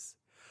sins.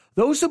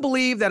 Those who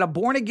believe that a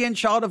born-again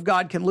child of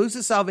God can lose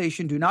his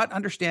salvation do not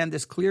understand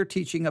this clear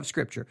teaching of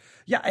Scripture.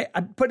 Yeah,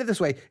 I put it this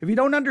way. If you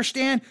don't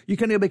understand, you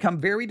can become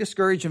very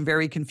discouraged and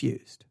very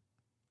confused.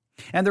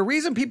 And the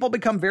reason people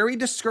become very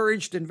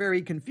discouraged and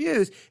very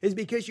confused is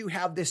because you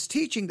have this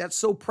teaching that's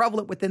so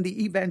prevalent within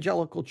the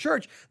evangelical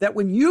church that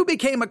when you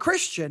became a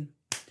Christian,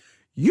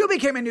 you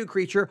became a new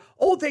creature,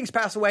 old things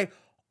pass away,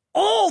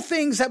 all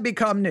things have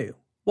become new.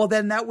 Well,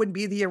 then that would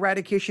be the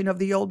eradication of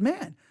the old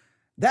man.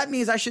 That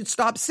means I should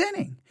stop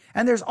sinning.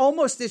 And there's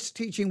almost this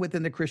teaching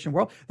within the Christian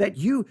world that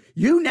you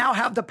now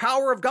have the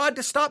power of God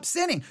to stop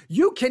sinning.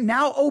 You can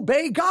now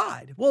obey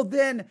God. Well,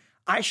 then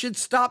I should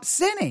stop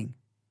sinning.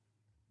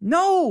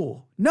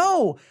 No,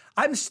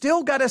 I'm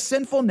still got a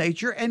sinful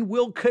nature and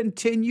will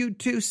continue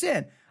to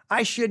sin.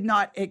 I should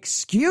not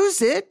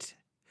excuse it.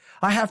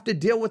 I have to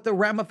deal with the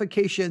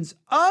ramifications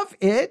of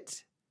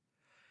it.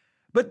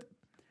 But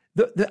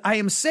I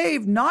am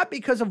saved not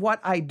because of what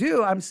I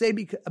do. I'm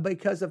saved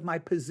because of my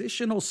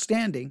positional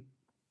standing,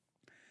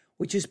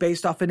 which is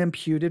based off an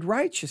imputed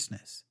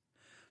righteousness.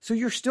 So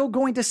you're still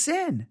going to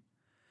sin.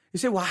 You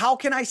say, well, how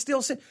can I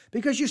still sin?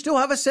 Because you still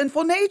have a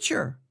sinful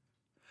nature.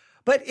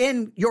 But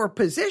in your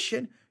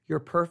position, you're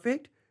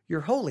perfect,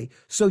 you're holy.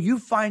 So you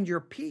find your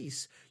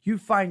peace, you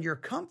find your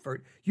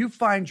comfort, you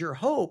find your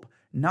hope,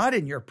 not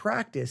in your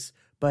practice,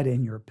 but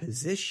in your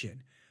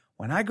position.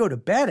 When I go to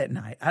bed at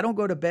night, I don't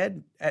go to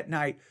bed at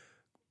night,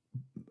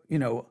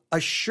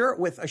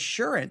 with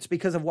assurance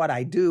because of what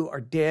I do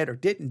or did or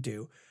didn't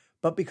do,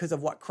 but because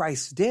of what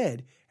Christ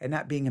did and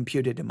that being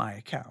imputed to my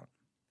account.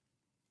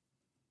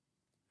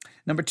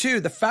 Number two,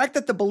 the fact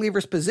that the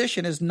believer's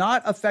position is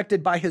not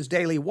affected by his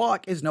daily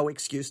walk is no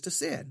excuse to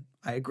sin.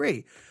 I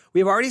agree. We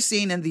have already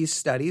seen in these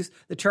studies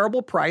the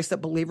terrible price that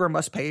believer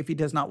must pay if he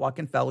does not walk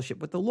in fellowship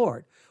with the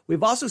Lord.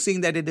 We've also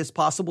seen that it is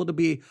possible to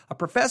be a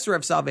professor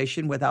of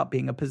salvation without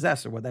being a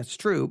possessor. Well, that's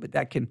true, but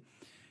that can,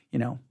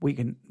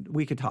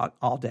 we could talk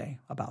all day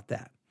about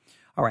that.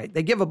 All right,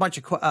 they give a bunch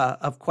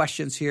of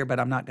questions here,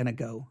 but I'm not going to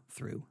go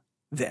through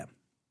them.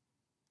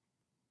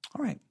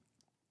 All right.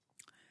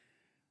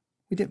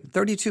 We did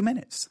 32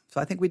 minutes. So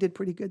I think we did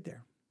pretty good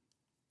there.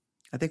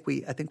 I think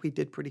we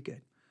did pretty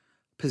good.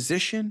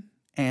 Position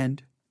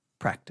and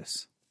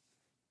practice.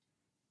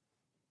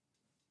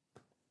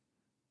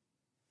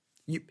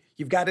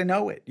 You've got to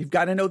know it. You've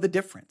got to know the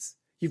difference.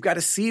 You've got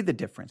to see the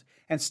difference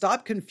and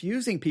stop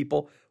confusing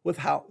people with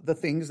the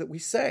things that we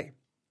say.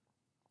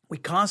 We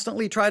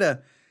constantly try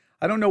to,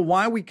 I don't know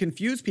why we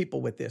confuse people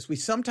with this.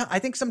 I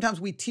think sometimes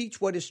we teach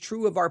what is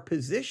true of our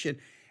position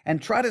and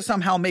try to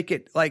somehow make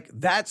it like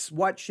that's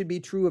what should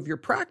be true of your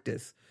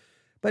practice.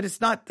 But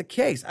it's not the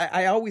case.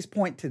 I always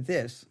point to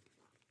this.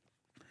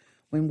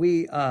 When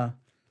we're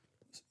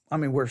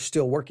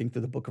still working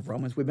through the book of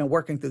Romans. We've been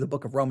working through the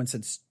book of Romans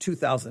since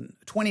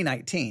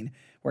 2019.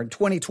 We're in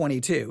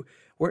 2022.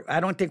 I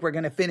don't think we're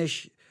going to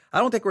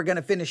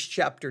finish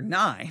chapter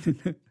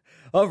 9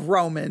 of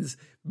Romans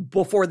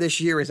before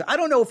this year is. I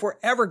don't know if we're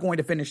ever going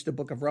to finish the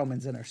book of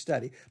Romans in our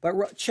study. But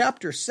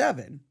chapter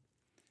 7,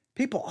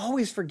 people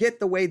always forget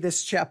the way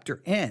this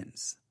chapter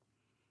ends.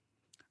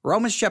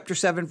 Romans chapter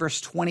 7,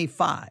 verse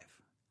 25.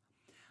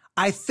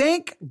 I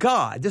thank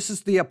God, this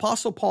is the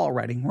Apostle Paul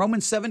writing,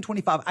 Romans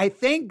 7:25. I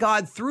thank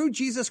God through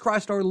Jesus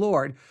Christ our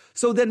Lord.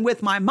 So then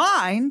with my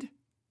mind,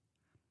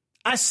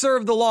 I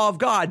serve the law of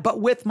God, but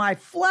with my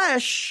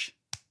flesh,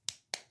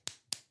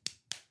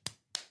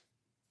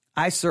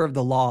 I serve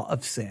the law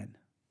of sin.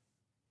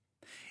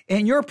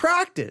 In your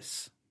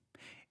practice,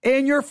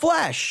 in your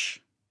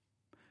flesh,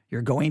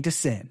 you're going to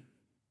sin.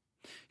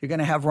 You're going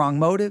to have wrong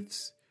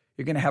motives.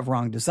 You're going to have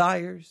wrong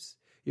desires.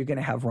 You're going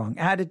to have wrong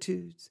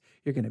attitudes.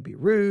 You're going to be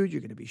rude.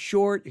 You're going to be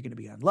short. You're going to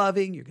be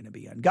unloving. You're going to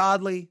be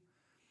ungodly.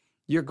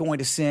 You're going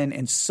to sin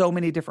in so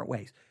many different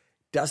ways.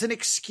 Doesn't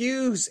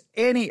excuse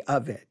any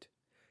of it.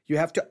 You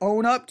have to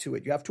own up to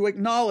it. You have to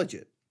acknowledge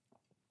it.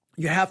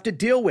 You have to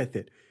deal with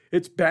it.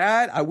 It's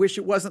bad. I wish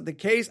it wasn't the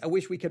case. I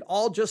wish we could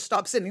all just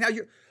stop sinning. Now,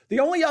 the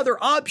only other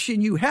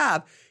option you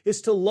have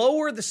is to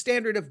lower the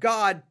standard of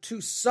God to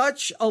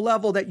such a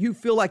level that you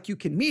feel like you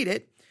can meet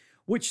it,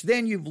 which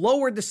then you've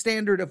lowered the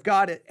standard of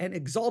God and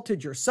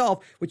exalted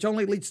yourself, which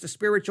only leads to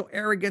spiritual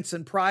arrogance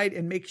and pride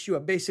and makes you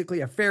basically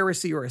a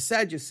Pharisee or a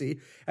Sadducee.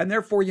 And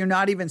therefore, you're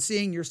not even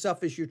seeing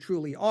yourself as you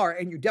truly are.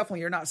 And you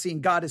definitely are not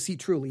seeing God as he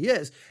truly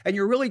is. And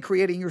you're really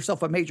creating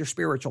yourself a major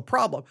spiritual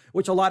problem,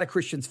 which a lot of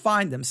Christians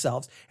find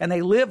themselves. And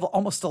they live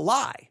almost a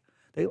lie.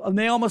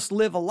 They almost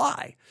live a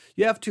lie.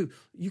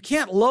 You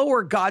can't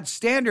lower God's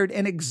standard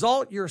and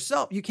exalt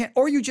yourself. You can't,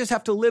 or you just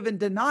have to live in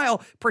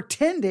denial,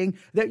 pretending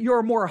that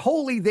you're more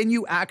holy than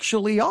you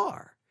actually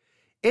are.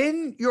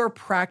 In your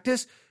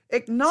practice,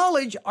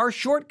 acknowledge our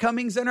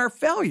shortcomings and our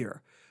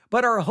failure,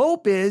 But our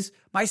hope is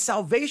my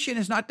salvation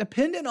is not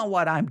dependent on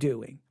what I'm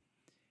doing.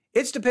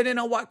 It's dependent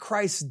on what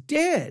Christ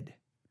did.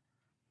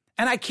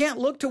 And I can't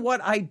look to what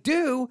I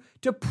do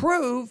to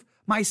prove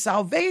my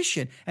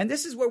salvation. And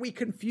this is where we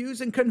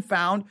confuse and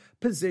confound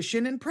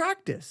position and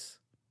practice.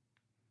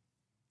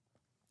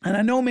 And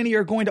I know many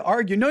are going to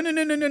argue, no.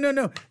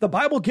 The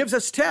Bible gives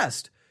us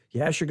tests.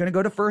 Yes, you're going to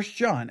go to 1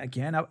 John.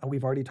 Again,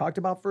 we've already talked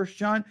about 1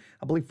 John.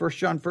 I believe 1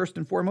 John, first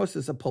and foremost,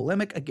 is a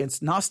polemic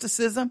against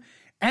Gnosticism.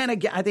 And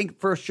again, I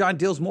think 1 John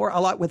deals a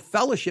lot with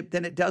fellowship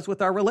than it does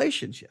with our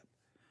relationship.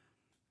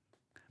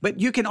 But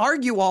you can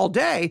argue all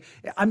day.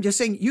 I'm just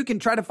saying you can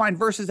try to find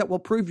verses that will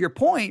prove your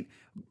point.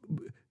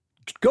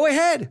 Go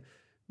ahead.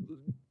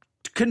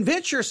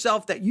 Convince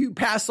yourself that you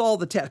pass all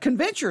the tests.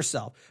 Convince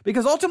yourself,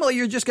 because ultimately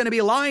you're just going to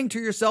be lying to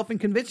yourself and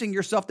convincing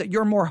yourself that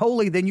you're more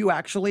holy than you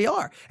actually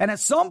are. And at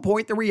some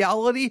point, the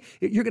reality,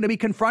 you're going to be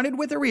confronted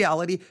with the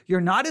reality.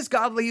 You're not as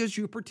godly as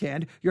you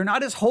pretend. You're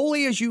not as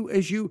holy as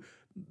you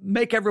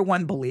make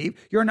everyone believe.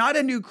 You're not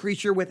a new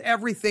creature with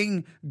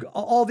everything.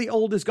 All the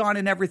old is gone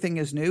and everything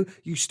is new.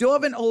 You still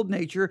have an old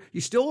nature. You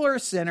still are a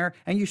sinner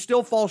and you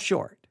still fall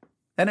short.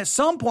 And at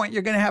some point,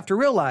 you're going to have to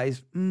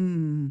realize,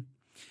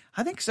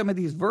 I think some of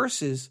these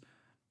verses,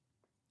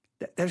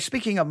 they're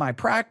speaking of my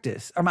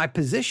practice or my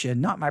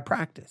position, not my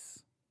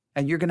practice.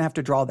 And you're going to have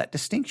to draw that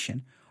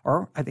distinction.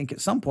 Or I think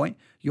at some point,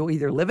 you'll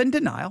either live in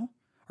denial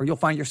or you'll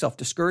find yourself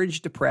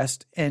discouraged,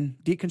 depressed, and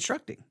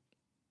deconstructing.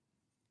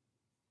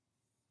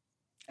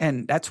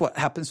 And that's what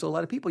happens to a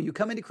lot of people. You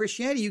come into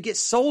Christianity, you get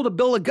sold a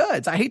bill of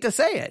goods. I hate to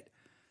say it.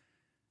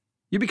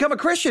 You become a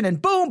Christian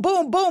and boom,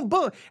 boom, boom,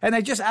 boom. And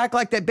they just act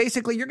like that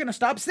basically you're going to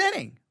stop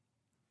sinning.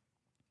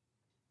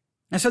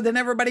 And so then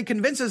everybody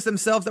convinces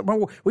themselves that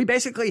we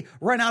basically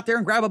run out there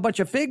and grab a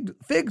bunch of fig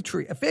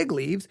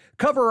leaves,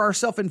 cover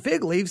ourselves in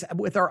fig leaves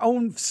with our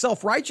own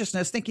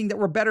self-righteousness, thinking that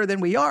we're better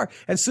than we are.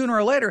 And sooner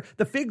or later,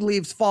 the fig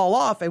leaves fall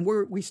off and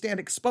we stand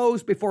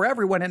exposed before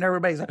everyone. And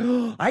everybody's like,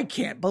 oh, I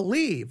can't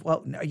believe.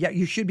 Well, yeah,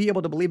 you should be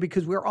able to believe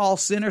because we're all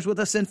sinners with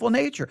a sinful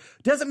nature.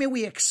 Doesn't mean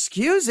we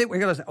excuse it. We're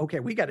going to say, okay,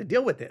 we got to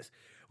deal with this.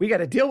 We got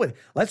to deal with it.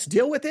 Let's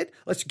deal with it.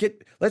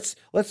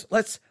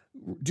 Let's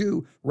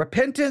do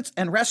repentance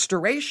and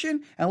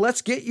restoration, and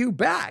let's get you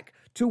back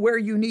to where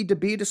you need to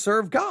be to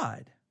serve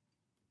God.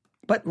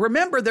 But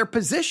remember, their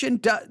position,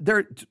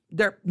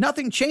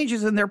 nothing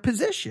changes in their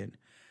position.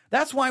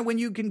 That's why when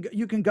you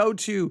can go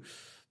to,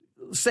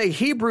 say,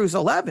 Hebrews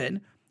 11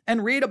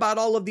 and read about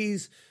all of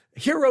these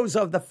heroes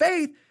of the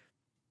faith,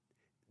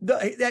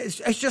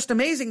 it's just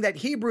amazing that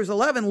Hebrews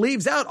 11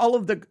 leaves out all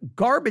of the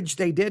garbage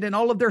they did and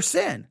all of their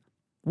sin.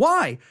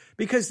 Why?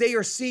 Because they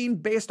are seen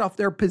based off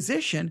their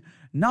position,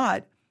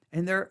 not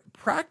in their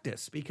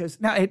practice. Because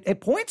now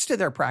it points to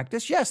their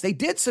practice. Yes, they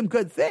did some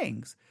good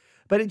things,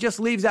 but it just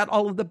leaves out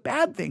all of the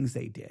bad things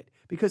they did.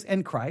 Because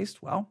in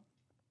Christ, well,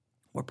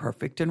 we're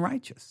perfect and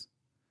righteous.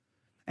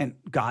 And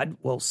God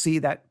will see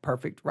that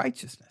perfect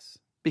righteousness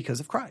because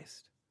of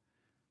Christ.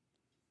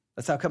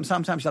 That's how come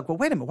sometimes you're like, well,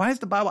 wait a minute, why does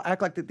the Bible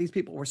act like that these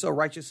people were so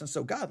righteous and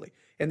so godly?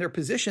 In their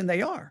position,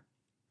 they are.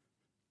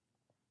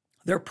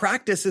 Their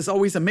practice is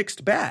always a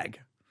mixed bag.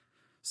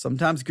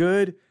 Sometimes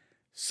good,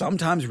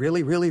 sometimes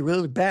really, really,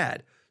 really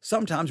bad.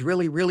 Sometimes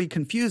really, really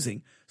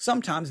confusing.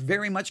 Sometimes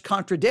very much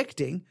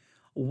contradicting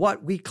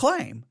what we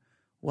claim.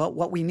 Well,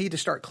 what we need to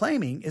start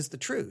claiming is the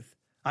truth.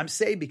 I'm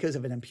saved because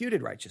of an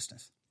imputed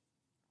righteousness.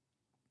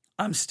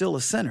 I'm still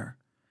a sinner,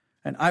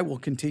 and I will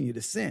continue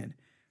to sin.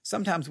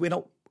 Sometimes we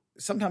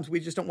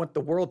just don't want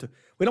the world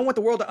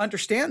to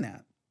understand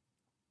that,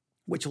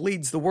 which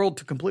leads the world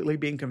to completely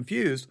being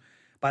confused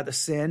by the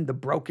sin, the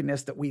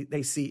brokenness that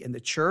they see in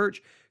the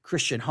church,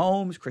 Christian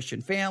homes,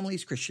 Christian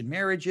families, Christian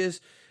marriages.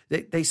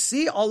 They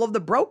see all of the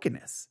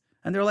brokenness.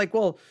 And they're like,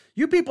 well,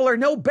 you people are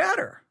no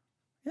better.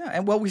 Yeah,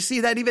 and well, we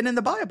see that even in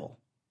the Bible.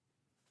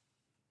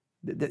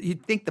 You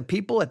think the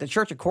people at the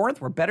church of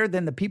Corinth were better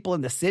than the people in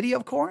the city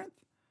of Corinth?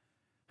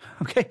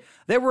 Okay,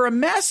 they were a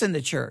mess in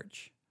the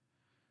church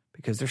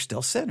because they're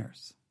still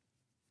sinners.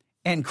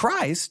 In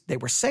Christ, they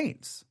were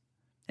saints.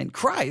 In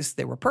Christ,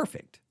 they were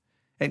perfect.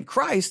 In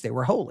Christ, they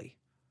were holy.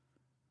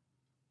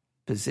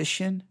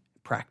 Position,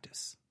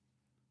 practice.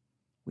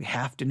 We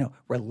have to know.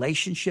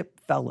 Relationship,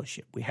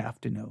 fellowship. We have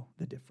to know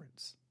the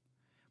difference.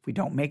 If we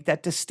don't make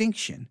that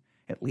distinction,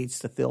 it leads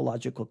to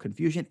theological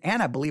confusion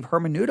and I believe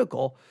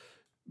hermeneutical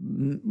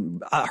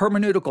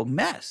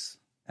mess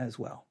as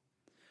well.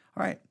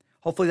 All right.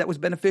 Hopefully that was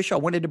beneficial.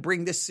 I wanted to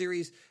bring this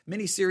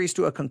mini-series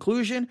to a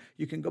conclusion.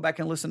 You can go back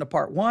and listen to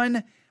part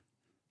 1.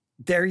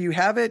 There you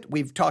have it.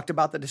 We've talked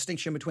about the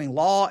distinction between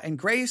law and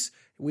grace.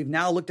 We've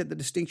now looked at the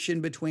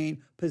distinction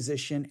between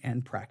position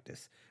and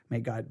practice.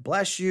 May God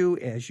bless you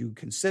as you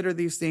consider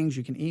these things.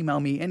 You can email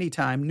me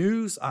anytime,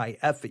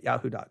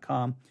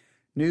 newsif@yahoo.com,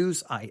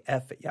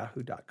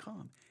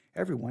 newsif@yahoo.com.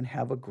 Everyone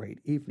have a great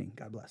evening.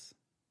 God bless.